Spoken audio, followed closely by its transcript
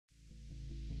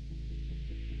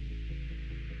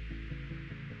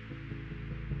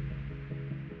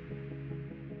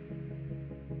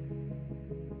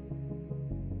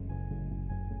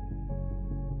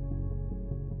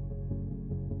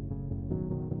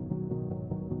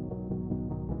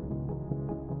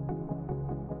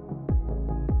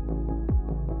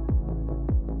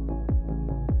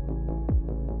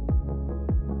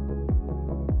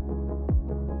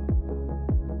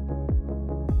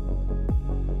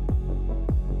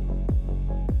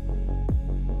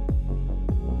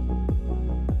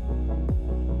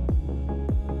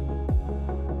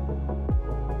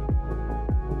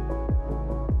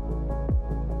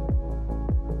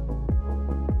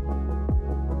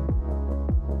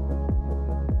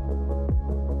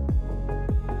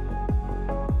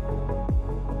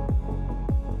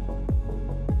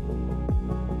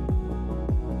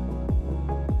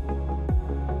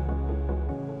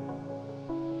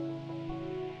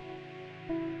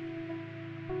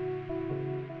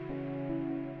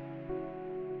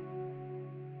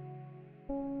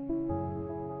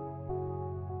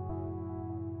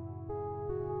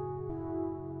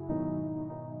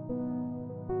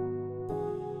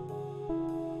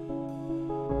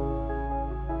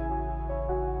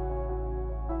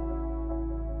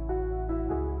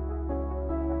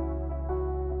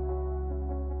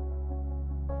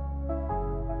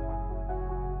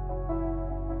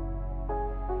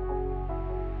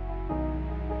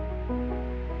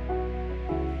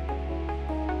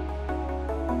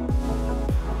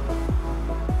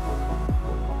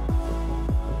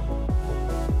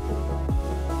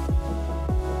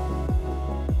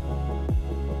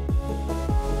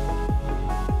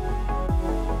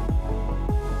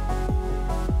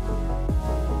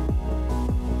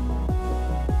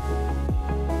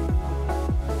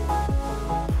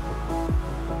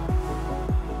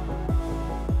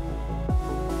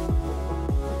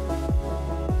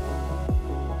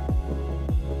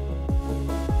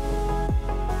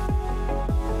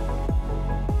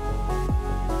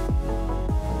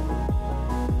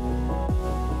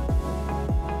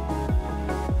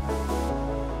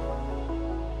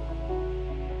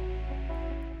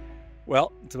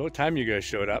it's about time you guys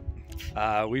showed up.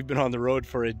 We've been on the road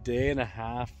for a day and a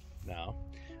half now.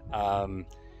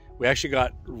 We actually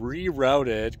got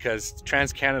rerouted because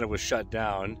Trans-Canada was shut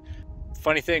down.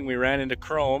 Funny thing, we ran into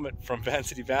Chrome from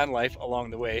VancityVanlife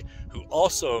along the way, who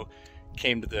also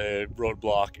came to the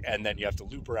roadblock, and then you have to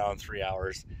loop around 3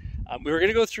 hours. We were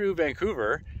going to go through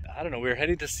Vancouver. I don't know, we were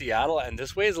heading to Seattle, and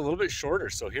this way is a little bit shorter.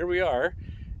 So here we are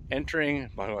entering,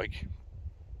 like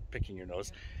picking your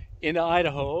nose, into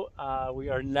Idaho. We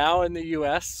are now in the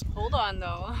US. Hold on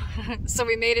though. So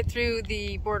we made it through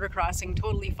the border crossing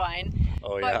totally fine.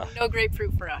 Oh but yeah. no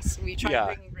grapefruit for us. We tried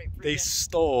bringing grapefruit. They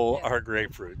stole our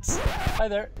grapefruits. Hi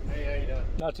there. Hey, how you doing?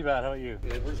 Not too bad, how are you?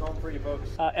 Good. Where's home for you folks?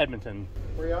 Edmonton.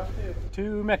 Where you off to?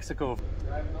 To Mexico.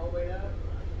 Driving all the way down?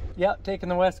 Yeah, taking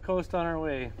the west coast on our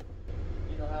way.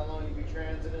 You know how long you'll be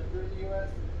transiting through the U.S.?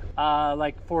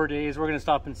 Like 4 days. We're gonna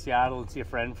stop in Seattle and see a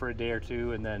friend for a day or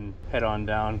two and then head on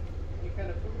down. Any kind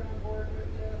of food on board with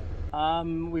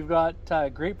you? We've got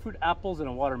grapefruit, apples, and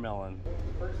a watermelon. What was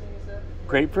the first thing you said?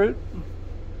 Grapefruit?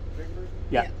 Grapefruit?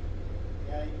 Yeah.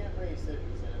 Yeah, you can't bring any citrus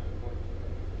in, unfortunately.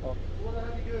 Oh. What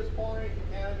I'll have you do is pull underneath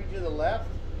the canopy to the left.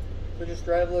 So just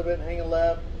drive a little bit and hang a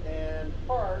left and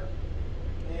park.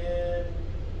 And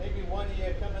maybe one of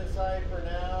you come inside for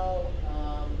now.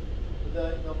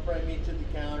 They'll probably meet you at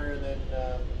the counter and then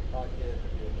talk to you.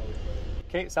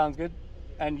 Okay, sounds good.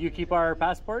 And you keep our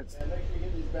passports? Yeah, make sure you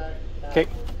get these back. Okay.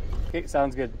 Okay,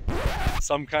 sounds good.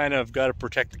 Some kind of got to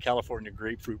protect the California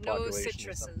grapefruit population.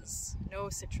 No citruses. No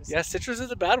citruses. Yeah, citrus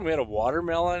is a bad one. We had a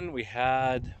watermelon. We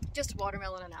had... Just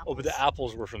watermelon and apples. Oh, but the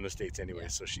apples were from the States anyway,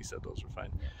 so she said those were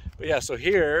fine. But yeah, so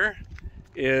here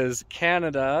is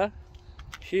Canada.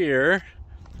 Here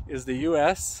is the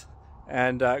US.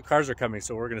 And cars are coming,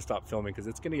 so we're going to stop filming because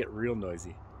it's going to get real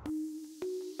noisy.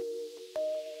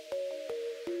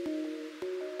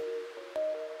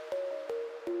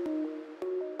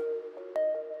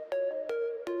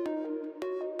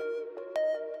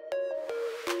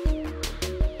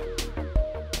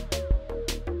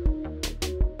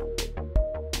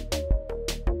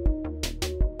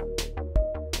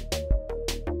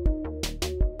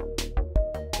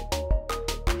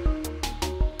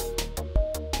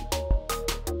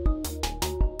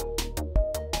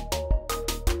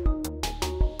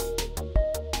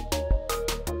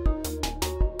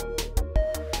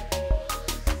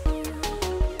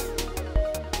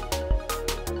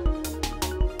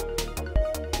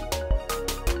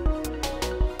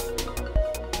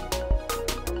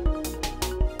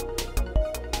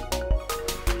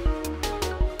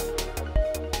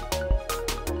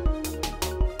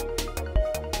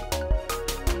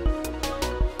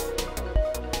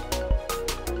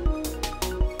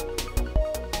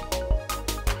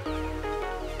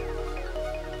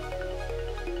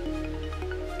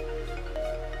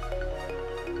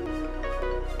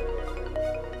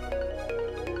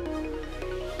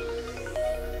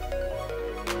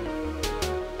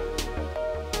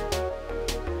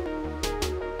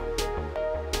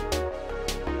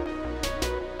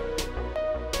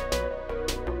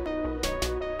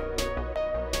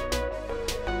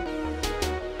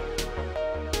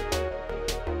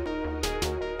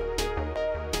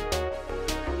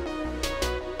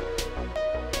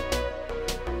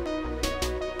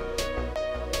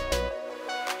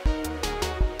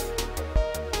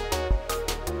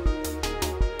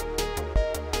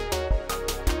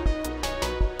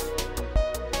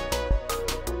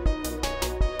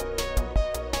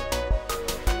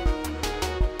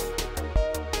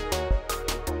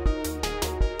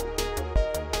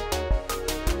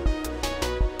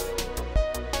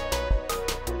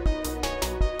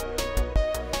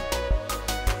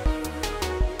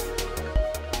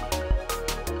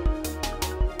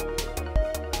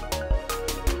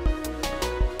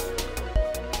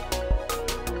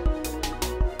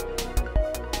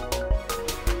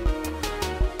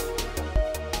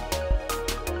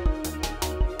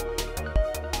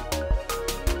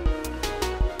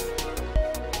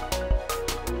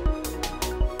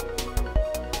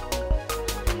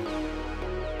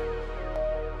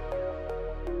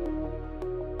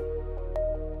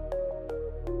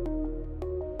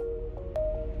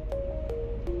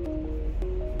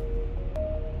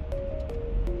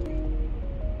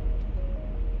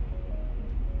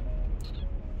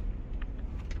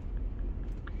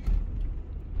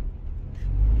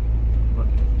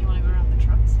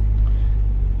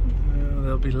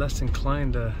 Be less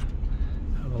inclined to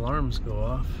have alarms go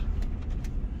off.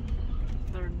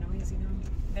 They're noisy now.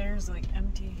 There's like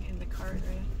empty in the cart,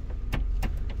 right?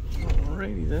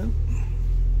 Alrighty then.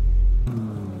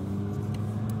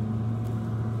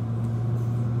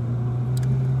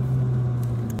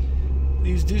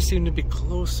 These do seem to be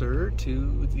closer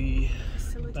to the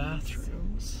Facilities.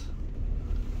 bathrooms.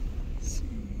 Let's see.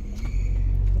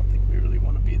 I don't think we really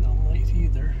want to be in the light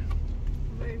either.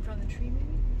 Right in front of the tree,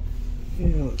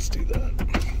 maybe? Yeah, let's do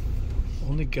that.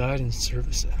 Only guide and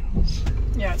service animals.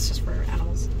 Yeah, it's just for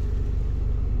animals.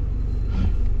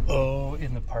 Oh,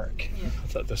 in the park. Yeah. I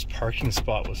thought this parking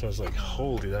spot was, I was like,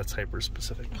 holy, that's hyper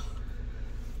specific.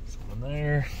 Someone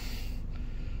there.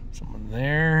 Someone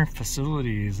there.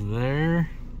 Facilities there.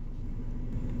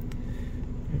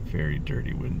 A very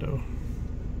dirty window.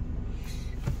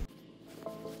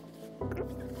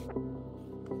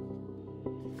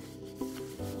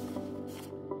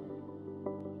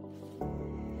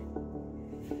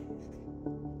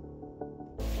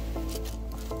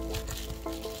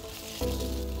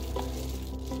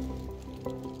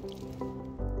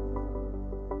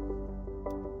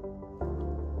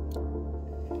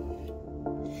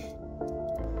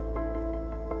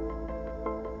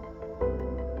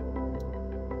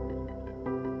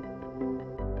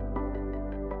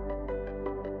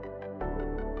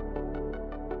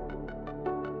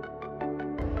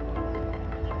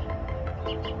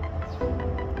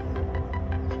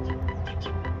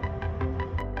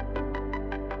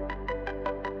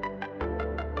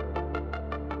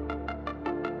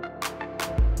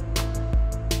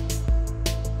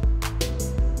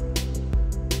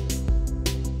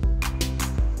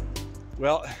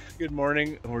 Well, good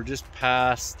morning. We're just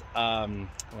past, I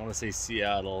want to say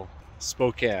Seattle,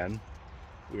 Spokane.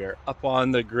 We are up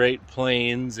on the Great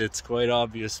Plains. It's quite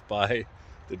obvious by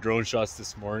the drone shots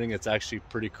this morning. It's actually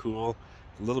pretty cool.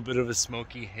 A little bit of a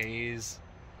smoky haze.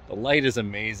 The light is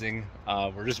amazing.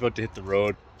 We're just about to hit the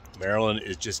road. Marilyn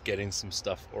is just getting some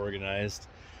stuff organized.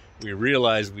 We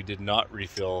realized we did not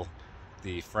refill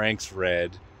the Frank's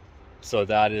Red. So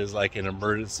that is like an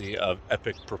emergency of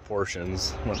epic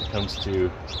proportions when it comes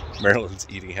to Marilyn's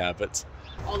eating habits.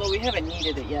 Although we haven't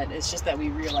needed it yet, it's just that we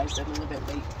realized it a little bit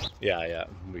late. Yeah,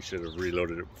 we should have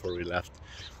reloaded it before we left.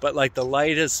 But like the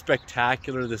light is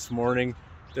spectacular this morning.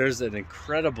 There's an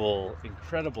incredible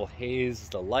haze.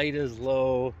 The light is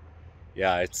low.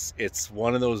 Yeah, it's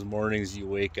one of those mornings you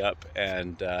wake up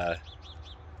and it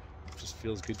just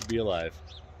feels good to be alive.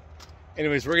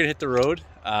 Anyways, we're gonna hit the road.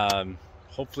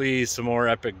 Hopefully some more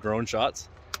epic drone shots,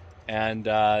 and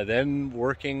then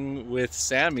working with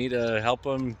Sammy to help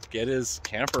him get his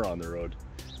camper on the road.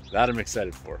 That I'm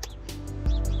excited for.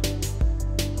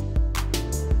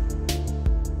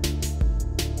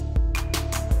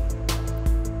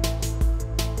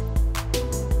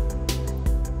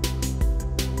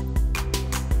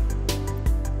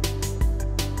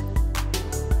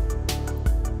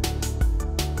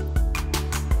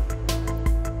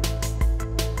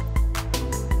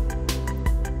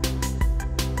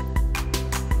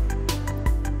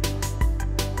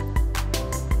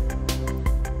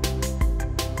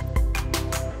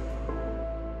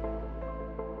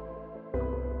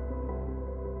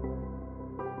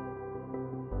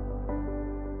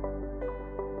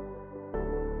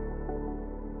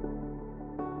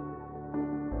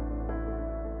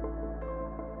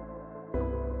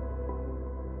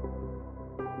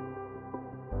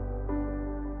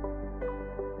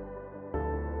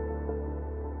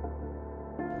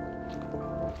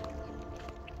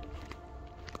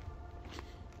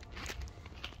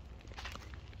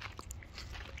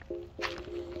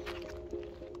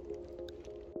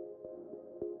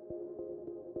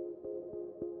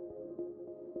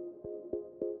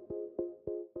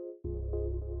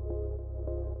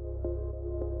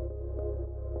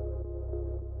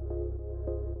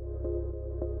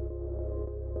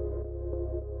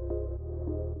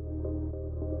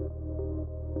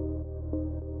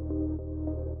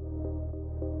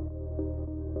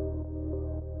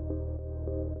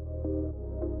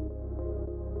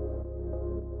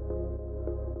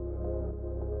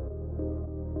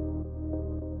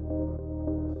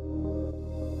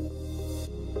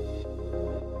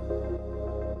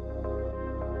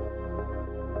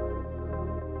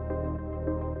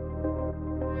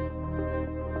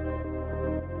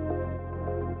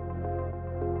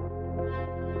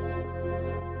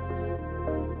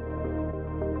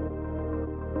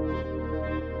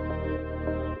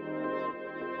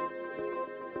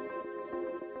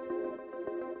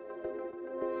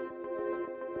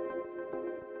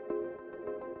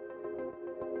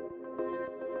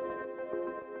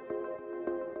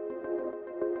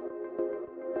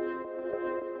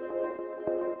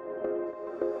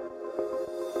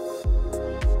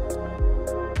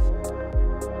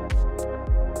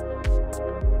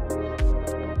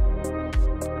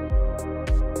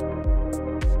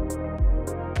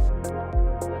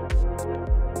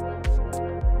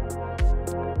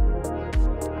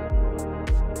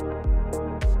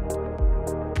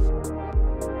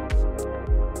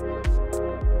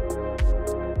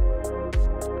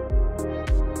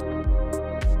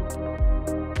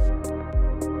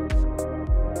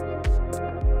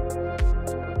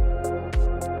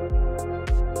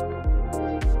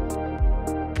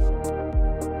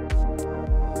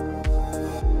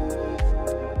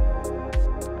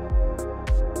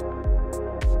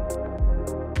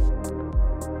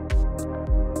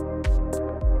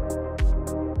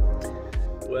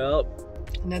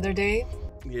 Another day.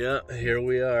 Yeah, here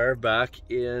we are back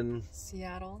in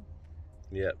Seattle.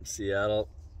 Yep, Seattle.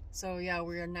 So yeah,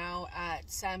 we are now at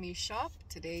Sammy's shop.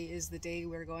 Today is the day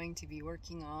we're going to be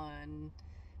working on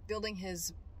building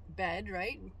his bed,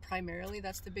 right? Primarily,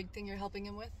 that's the big thing you're helping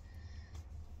him with.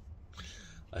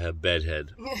 I have bedhead.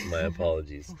 My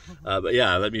apologies. But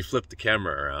yeah, let me flip the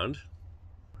camera around.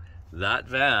 That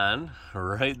van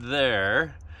right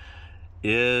there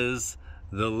is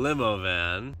the limo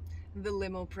van. The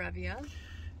limo Previa.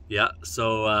 Yeah,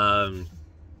 so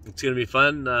it's going to be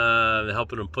fun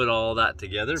helping him put all that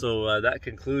together. So that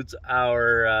concludes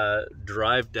our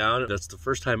drive down. That's the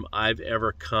first time I've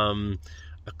ever come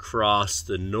across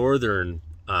the northern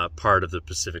part of the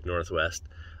Pacific Northwest.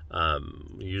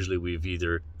 Usually we've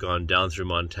either gone down through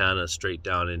Montana straight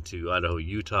down into Idaho,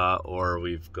 Utah, or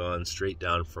we've gone straight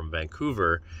down from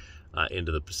Vancouver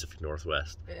into the Pacific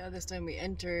Northwest. Yeah, this time we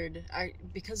entered,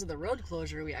 because of the road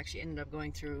closure, we actually ended up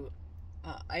going through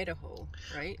Idaho,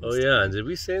 right? Oh yeah, and did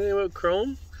we say anything about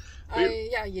Chrome?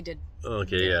 Yeah, you did.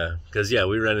 Okay, yeah, because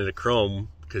we ran into Chrome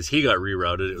because he got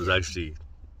rerouted. It was actually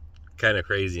kind of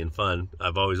crazy and fun.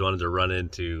 I've always wanted to run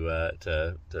into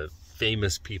to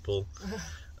famous people.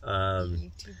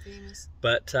 YouTube famous.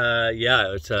 But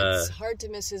yeah, it's hard to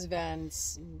miss his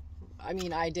vans. I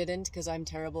mean, I didn't because I'm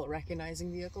terrible at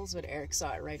recognizing vehicles, but Eric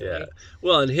saw it right away.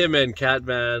 Well, and him and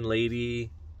Catman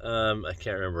Lady, I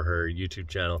can't remember her YouTube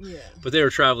channel. Yeah. But they were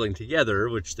traveling together,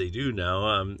 which they do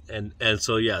now. And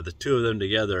so yeah, the two of them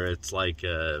together, it's like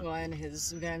well, and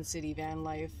his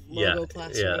VancityVanlife logo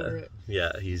plastered over it.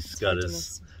 Yeah, he's got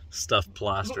his stuff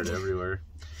plastered everywhere.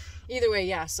 Either way,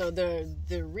 yeah, so the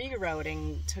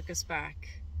rerouting took us back.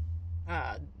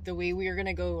 The way we were going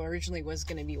to go originally was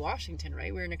going to be Washington,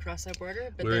 right? We were going to cross that border.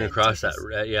 But we were going to cross that,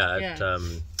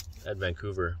 at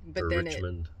Vancouver or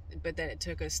Richmond. But then it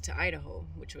took us to Idaho,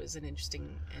 which was an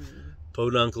interesting and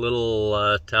podunk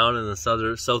little town in the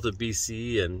south of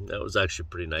BC, and that was actually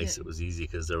pretty nice. Yeah. It was easy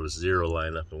because there was zero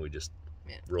lineup and we just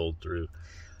rolled through.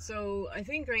 So I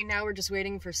think right now we're just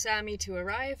waiting for Sammy to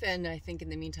arrive, and I think in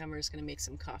the meantime we're just going to make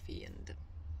some coffee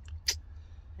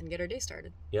and get our day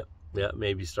started. Yep. Yeah,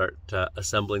 maybe start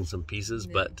assembling some pieces,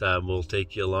 but we'll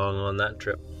take you along on that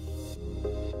trip.